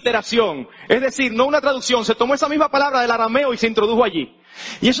transliteración, es decir, no una traducción. Se tomó esa misma palabra del arameo y se introdujo allí.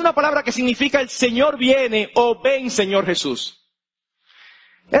 Y es una palabra que significa el Señor viene o ven Señor Jesús.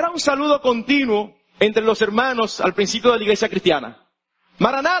 Era un saludo continuo entre los hermanos al principio de la iglesia cristiana.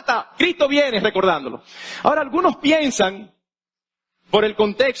 Maranata, Cristo viene, recordándolo. Ahora, algunos piensan, por el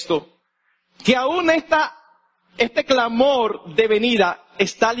contexto, que aún este clamor de venida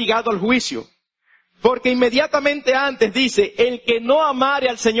está ligado al juicio. Porque inmediatamente antes dice: el que no amare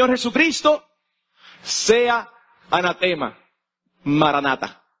al Señor Jesucristo, sea anatema.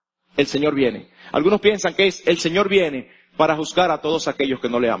 Maranata. El Señor viene. Algunos piensan que es el Señor viene para juzgar a todos aquellos que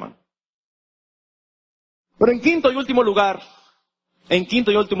no le aman. Pero en quinto y último lugar,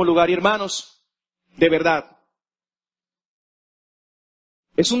 y hermanos, de verdad,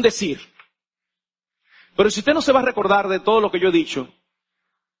 Es un decir. Pero si usted no se va a recordar de todo lo que yo he dicho,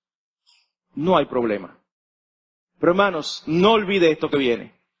 no hay problema. Pero hermanos, no olvide esto que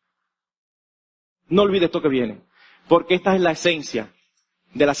viene. No olvide esto que viene. Porque esta es la esencia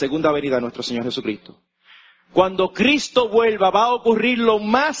de la segunda venida de nuestro Señor Jesucristo. Cuando Cristo vuelva va a ocurrir lo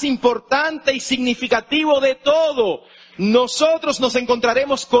más importante y significativo de todo. Nosotros nos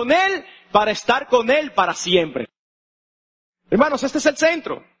encontraremos con Él para estar con Él para siempre. Hermanos, este es el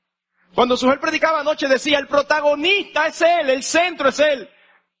centro. Cuando Sujel predicaba anoche decía, el protagonista es Él, el centro es Él.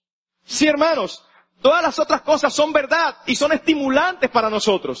 Sí, hermanos, todas las otras cosas son verdad y son estimulantes para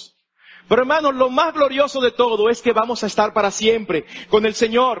nosotros. Pero hermanos, lo más glorioso de todo es que vamos a estar para siempre con el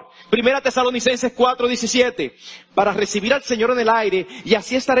Señor. Primera Tesalonicenses 4:17, para recibir al Señor en el aire y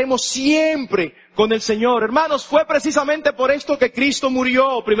así estaremos siempre con el Señor. Hermanos, fue precisamente por esto que Cristo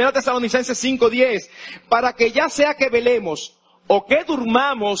murió. Primera Tesalonicenses 5:10, para que ya sea que velemos o que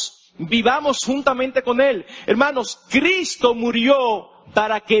durmamos, vivamos juntamente con Él. Hermanos, Cristo murió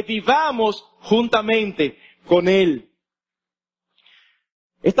para que vivamos juntamente con Él.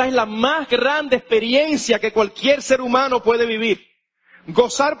 Esta es la más grande experiencia que cualquier ser humano puede vivir.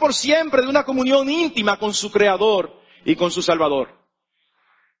 Gozar por siempre de una comunión íntima con su Creador y con su Salvador.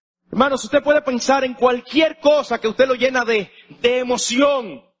 Hermanos, usted puede pensar en cualquier cosa que usted lo llena de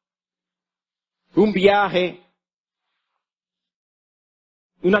emoción. Un viaje,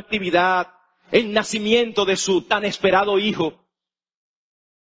 una actividad, el nacimiento de su tan esperado hijo.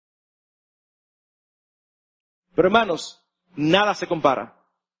 Pero hermanos, nada se compara,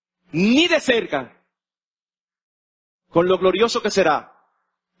 ni de cerca, con lo glorioso que será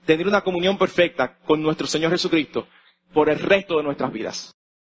tener una comunión perfecta con nuestro Señor Jesucristo por el resto de nuestras vidas.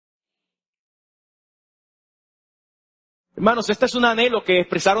 Hermanos, este es un anhelo que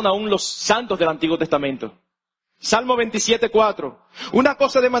expresaron aún los santos del Antiguo Testamento. Salmo 27:4. Una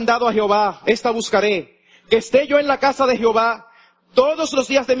cosa he demandado a Jehová, esta buscaré, que esté yo en la casa de Jehová todos los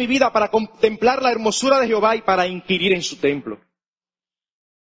días de mi vida para contemplar la hermosura de Jehová y para inquirir en su templo.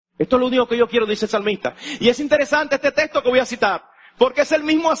 Esto es lo único que yo quiero, dice el salmista. Y es interesante este texto que voy a citar, porque es el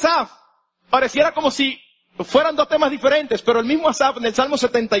mismo Asaf. Pareciera como si fueran dos temas diferentes, pero el mismo Asaf en el Salmo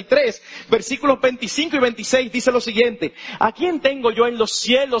 73, versículos 25 y 26 dice lo siguiente: ¿a quién tengo yo en los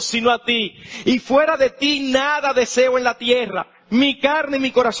cielos sino a ti? Y fuera de ti nada deseo en la tierra. Mi carne y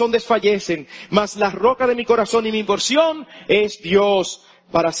mi corazón desfallecen, mas la roca de mi corazón y mi porción es Dios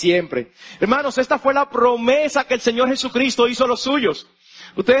para siempre. Hermanos, esta fue la promesa que el Señor Jesucristo hizo a los suyos.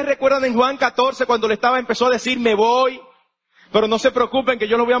 Ustedes recuerdan en Juan 14 cuando empezó a decir, me voy, pero no se preocupen que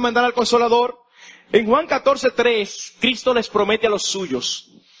yo no voy a mandar al Consolador. En Juan 14:3, Cristo les promete a los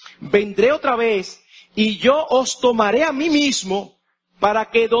suyos, vendré otra vez y yo os tomaré a mí mismo para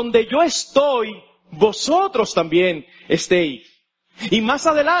que donde yo estoy, vosotros también estéis. Y más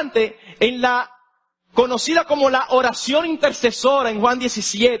adelante, en la conocida como la oración intercesora en Juan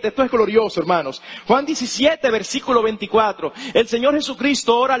 17, esto es glorioso, hermanos. Juan 17, versículo 24, el Señor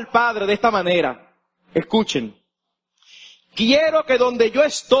Jesucristo ora al Padre de esta manera. Escuchen. Quiero que donde yo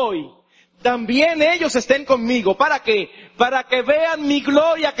estoy, también ellos estén conmigo. ¿Para qué? Para que vean mi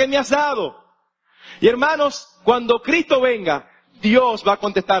gloria que me has dado. Y hermanos, cuando Cristo venga, Dios va a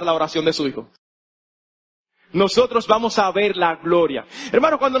contestar la oración de su Hijo. Nosotros vamos a ver la gloria.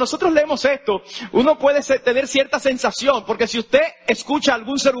 Hermanos, cuando nosotros leemos esto, uno puede tener cierta sensación, porque si usted escucha a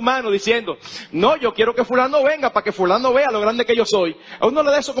algún ser humano diciendo, no, yo quiero que fulano venga para que fulano vea lo grande que yo soy, a uno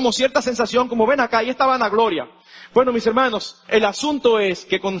le da eso como cierta sensación, como ven acá, ahí está vanagloria. Bueno, mis hermanos, el asunto es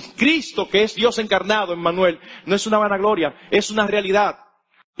que con Cristo, que es Dios encarnado, Emmanuel, no es una vanagloria, es una realidad.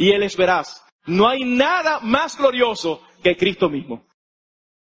 Y Él es veraz. No hay nada más glorioso que Cristo mismo.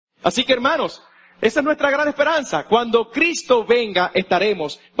 Así que, hermanos, esa es nuestra gran esperanza. Cuando Cristo venga,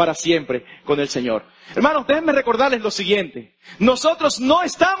 estaremos para siempre con el Señor. Hermanos, déjenme recordarles lo siguiente. Nosotros no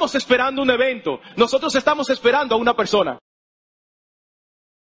estamos esperando un evento. Nosotros estamos esperando a una persona.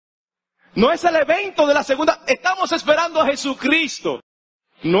 No es el evento de la segunda. Estamos esperando a Jesucristo,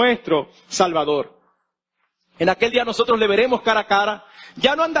 nuestro Salvador. En aquel día nosotros le veremos cara a cara.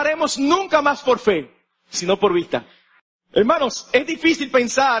 Ya no andaremos nunca más por fe, sino por vista. Hermanos, es difícil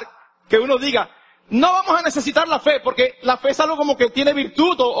pensar que uno diga, no vamos a necesitar la fe, porque la fe es algo como que tiene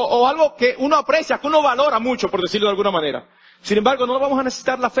virtud o algo que uno aprecia, que uno valora mucho, por decirlo de alguna manera. Sin embargo, no vamos a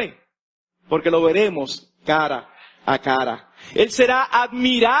necesitar la fe, porque lo veremos cara a cara. Él será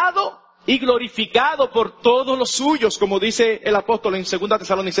admirado y glorificado por todos los suyos, como dice el apóstol en Segunda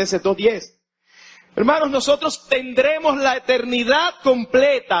Tesalonicenses 2:10. Hermanos, nosotros tendremos la eternidad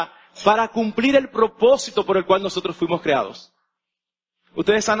completa para cumplir el propósito por el cual nosotros fuimos creados.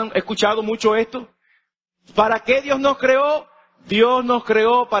 ¿Ustedes han escuchado mucho esto? ¿Para qué Dios nos creó? Dios nos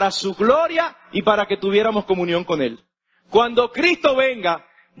creó para su gloria y para que tuviéramos comunión con Él. Cuando Cristo venga,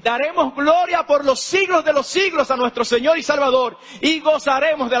 daremos gloria por los siglos de los siglos a nuestro Señor y Salvador y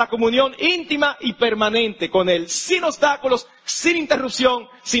gozaremos de la comunión íntima y permanente con Él, sin obstáculos, sin interrupción,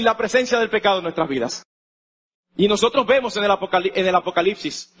 sin la presencia del pecado en nuestras vidas. Y nosotros vemos en el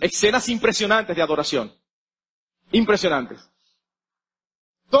Apocalipsis escenas impresionantes de adoración. Impresionantes.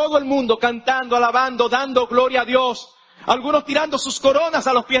 Todo el mundo cantando, alabando, dando gloria a Dios. Algunos tirando sus coronas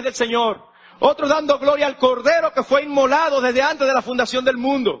a los pies del Señor. Otros dando gloria al Cordero que fue inmolado desde antes de la fundación del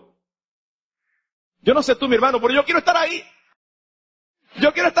mundo. Yo no sé tú, mi hermano, pero yo quiero estar ahí.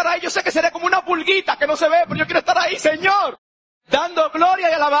 Yo quiero estar ahí. Yo sé que seré como una pulguita que no se ve, pero yo quiero estar ahí, Señor. Dando gloria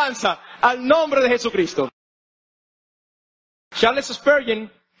y alabanza al nombre de Jesucristo. Charles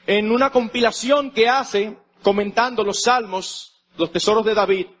Spurgeon, en una compilación que hace, comentando los salmos, los tesoros de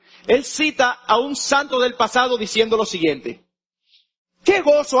David, él cita a un santo del pasado diciendo lo siguiente: ¿qué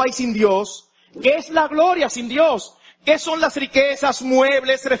gozo hay sin Dios? ¿Qué es la gloria sin Dios? ¿Qué son las riquezas,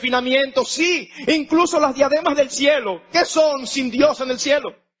 muebles, refinamientos? Sí, incluso las diademas del cielo. ¿Qué son sin Dios en el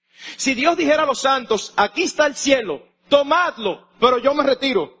cielo? Si Dios dijera a los santos, aquí está el cielo, tomadlo, pero yo me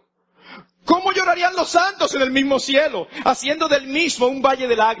retiro. ¿Cómo llorarían los santos en el mismo cielo, haciendo del mismo un valle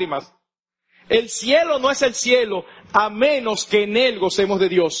de lágrimas? El cielo no es el cielo, a menos que en él gocemos de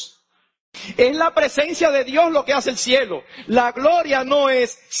Dios. Es la presencia de Dios lo que hace el cielo. La gloria no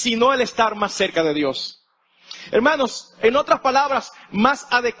es sino el estar más cerca de Dios. Hermanos, en otras palabras, más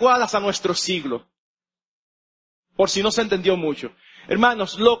adecuadas a nuestro siglo. Por si no se entendió mucho.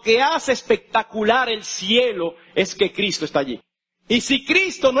 Hermanos, lo que hace espectacular el cielo es que Cristo está allí. Y si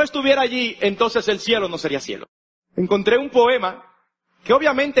Cristo no estuviera allí, entonces el cielo no sería cielo. Encontré un poema que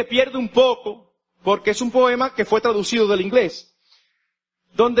obviamente pierde un poco, porque es un poema que fue traducido del inglés,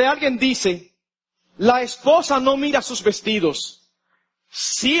 donde alguien dice: la esposa no mira sus vestidos,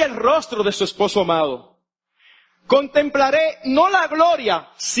 sí el rostro de su esposo amado. Contemplaré no la gloria,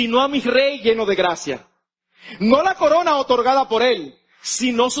 sino a mi rey lleno de gracia. No la corona otorgada por él,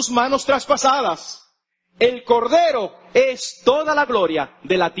 sino sus manos traspasadas. El Cordero es toda la gloria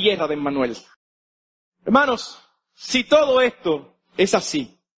de la tierra de Emmanuel. Hermanos, si todo esto es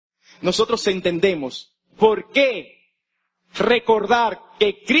así, nosotros entendemos por qué recordar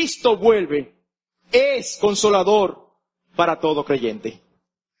que Cristo vuelve es consolador para todo creyente.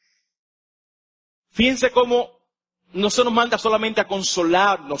 Fíjense cómo no se nos manda solamente a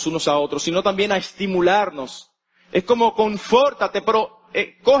consolarnos unos a otros, sino también a estimularnos. Es como confórtate, pero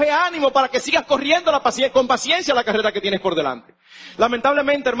coge ánimo para que sigas corriendo con paciencia la carrera que tienes por delante.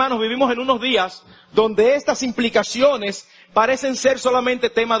 Lamentablemente, hermanos, vivimos en unos días donde estas implicaciones parecen ser solamente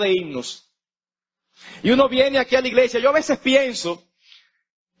tema de himnos. Y uno viene aquí a la iglesia. Yo a veces pienso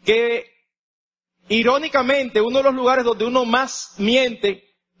que, irónicamente, uno de los lugares donde uno más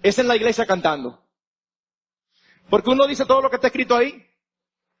miente es en la iglesia cantando. Porque uno dice todo lo que está escrito ahí.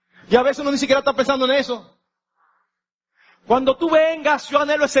 Y a veces uno ni siquiera está pensando en eso. Cuando tú vengas, yo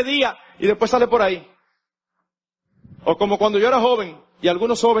anhelo ese día. Y después sale por ahí. O como cuando yo era joven, y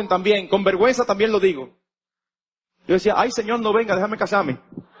algunos jóvenes también, con vergüenza también lo digo. Yo decía: ay Señor, no venga, déjame casarme.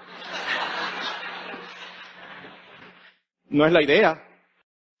 No es la idea.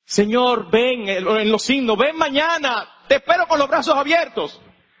 Señor, ven en los signos, ven mañana, te espero con los brazos abiertos.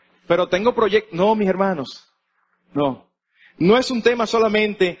 Pero tengo proyectos. No, mis hermanos, no. No es un tema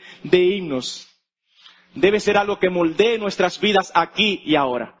solamente de himnos. Debe ser algo que moldee nuestras vidas aquí y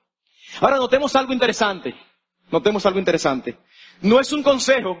ahora. Ahora notemos algo interesante. Notemos algo interesante. No es un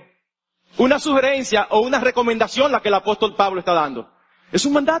consejo, una sugerencia o una recomendación la que el apóstol Pablo está dando. Es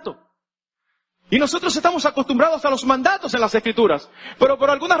un mandato. Y nosotros estamos acostumbrados a los mandatos en las Escrituras. Pero por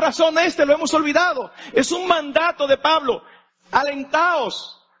alguna razón lo hemos olvidado. Es un mandato de Pablo.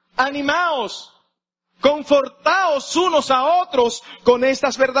 Alentaos, animaos, confortaos unos a otros con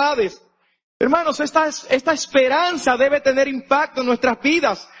estas verdades. Hermanos, esta esperanza debe tener impacto en nuestras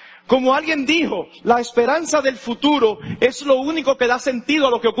vidas. Como alguien dijo, la esperanza del futuro es lo único que da sentido a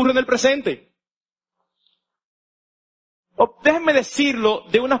lo que ocurre en el presente. Déjenme decirlo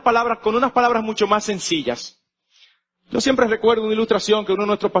con unas palabras mucho más sencillas. Yo siempre recuerdo una ilustración que uno de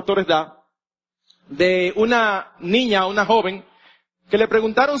nuestros pastores da de una niña, una joven, que le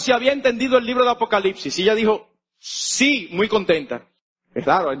preguntaron si había entendido el libro de Apocalipsis. Y ella dijo, sí, muy contenta. Es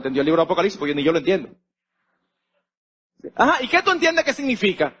claro, entendió el libro de Apocalipsis porque ni yo lo entiendo. Ajá, ¿y qué tú entiendes que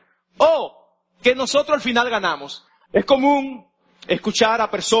significa? Que nosotros al final ganamos. Es común escuchar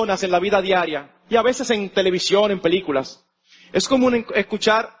a personas en la vida diaria, y a veces en televisión, en películas. Es común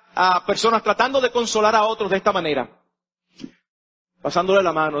escuchar a personas tratando de consolar a otros de esta manera. Pasándole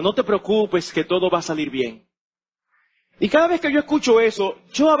la mano, no te preocupes que todo va a salir bien. Y cada vez que yo escucho eso,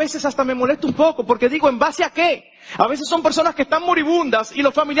 yo a veces hasta me molesto un poco, porque digo, ¿en base a qué? A veces son personas que están moribundas y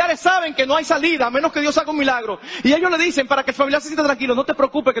los familiares saben que no hay salida, a menos que Dios haga un milagro. Y ellos le dicen, para que el familiar se sienta tranquilo, no te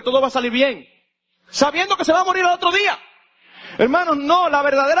preocupes que todo va a salir bien. Sabiendo que se va a morir el otro día. Hermanos, no, la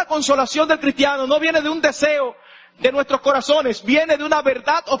verdadera consolación del cristiano no viene de un deseo de nuestros corazones, viene de una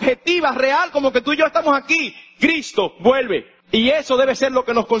verdad objetiva, real, como que tú y yo estamos aquí. Cristo vuelve. Y eso debe ser lo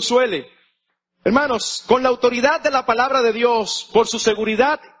que nos consuele. Hermanos, con la autoridad de la palabra de Dios, por su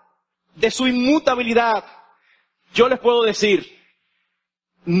seguridad, de su inmutabilidad, yo les puedo decir,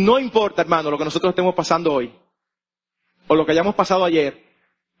 no importa, hermano, lo que nosotros estemos pasando hoy, o lo que hayamos pasado ayer,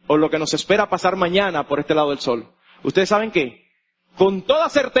 o lo que nos espera pasar mañana por este lado del sol. ¿Ustedes saben qué? Con toda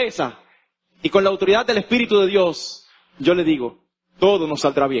certeza y con la autoridad del Espíritu de Dios, yo le digo, todo nos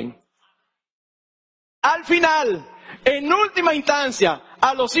saldrá bien. Al final, en última instancia,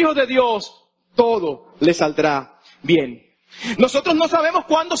 a los hijos de Dios, todo les saldrá bien. Nosotros no sabemos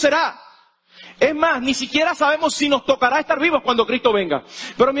cuándo será. Es más, ni siquiera sabemos si nos tocará estar vivos cuando Cristo venga.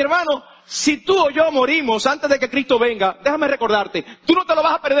 Pero mi hermano, si tú o yo morimos antes de que Cristo venga, déjame recordarte, tú no te lo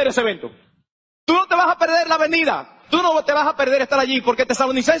vas a perder ese evento. Tú no te vas a perder la venida. Tú no te vas a perder estar allí, porque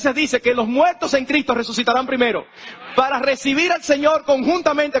Tesalonicenses dice que los muertos en Cristo resucitarán primero para recibir al Señor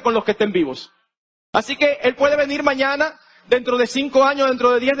conjuntamente con los que estén vivos. Así que Él puede venir mañana, dentro de 5 años,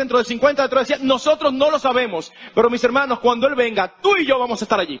 dentro de 10, dentro de 50, dentro de 100. Nosotros no lo sabemos. Pero mis hermanos, cuando Él venga, tú y yo vamos a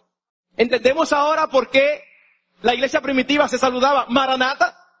estar allí. ¿Entendemos ahora por qué la iglesia primitiva se saludaba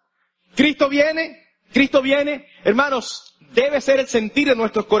Maranata? Cristo viene, Cristo viene. Hermanos, debe ser el sentir de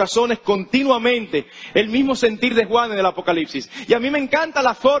nuestros corazones continuamente, el mismo sentir de Juan en el Apocalipsis. Y a mí me encanta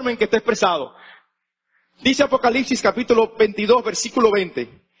la forma en que está expresado. Dice Apocalipsis capítulo 22, versículo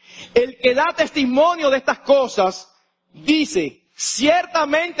 20. El que da testimonio de estas cosas, dice,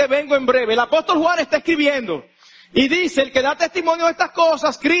 ciertamente vengo en breve. El apóstol Juan está escribiendo y dice, el que da testimonio de estas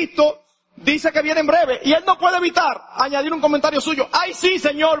cosas, Cristo, dice que viene en breve. Y él no puede evitar añadir un comentario suyo. ¡Ay, sí,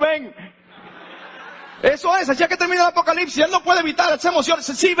 Señor, ven! Eso es, así es que termina el Apocalipsis. Él no puede evitar, él se emociona.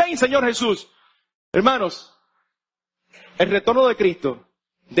 Sí, ven, Señor Jesús. Hermanos, el retorno de Cristo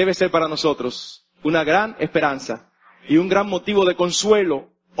debe ser para nosotros una gran esperanza y un gran motivo de consuelo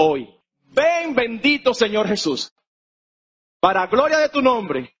hoy. Ven, bendito Señor Jesús, para gloria de tu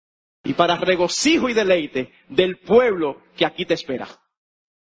nombre y para regocijo y deleite del pueblo que aquí te espera.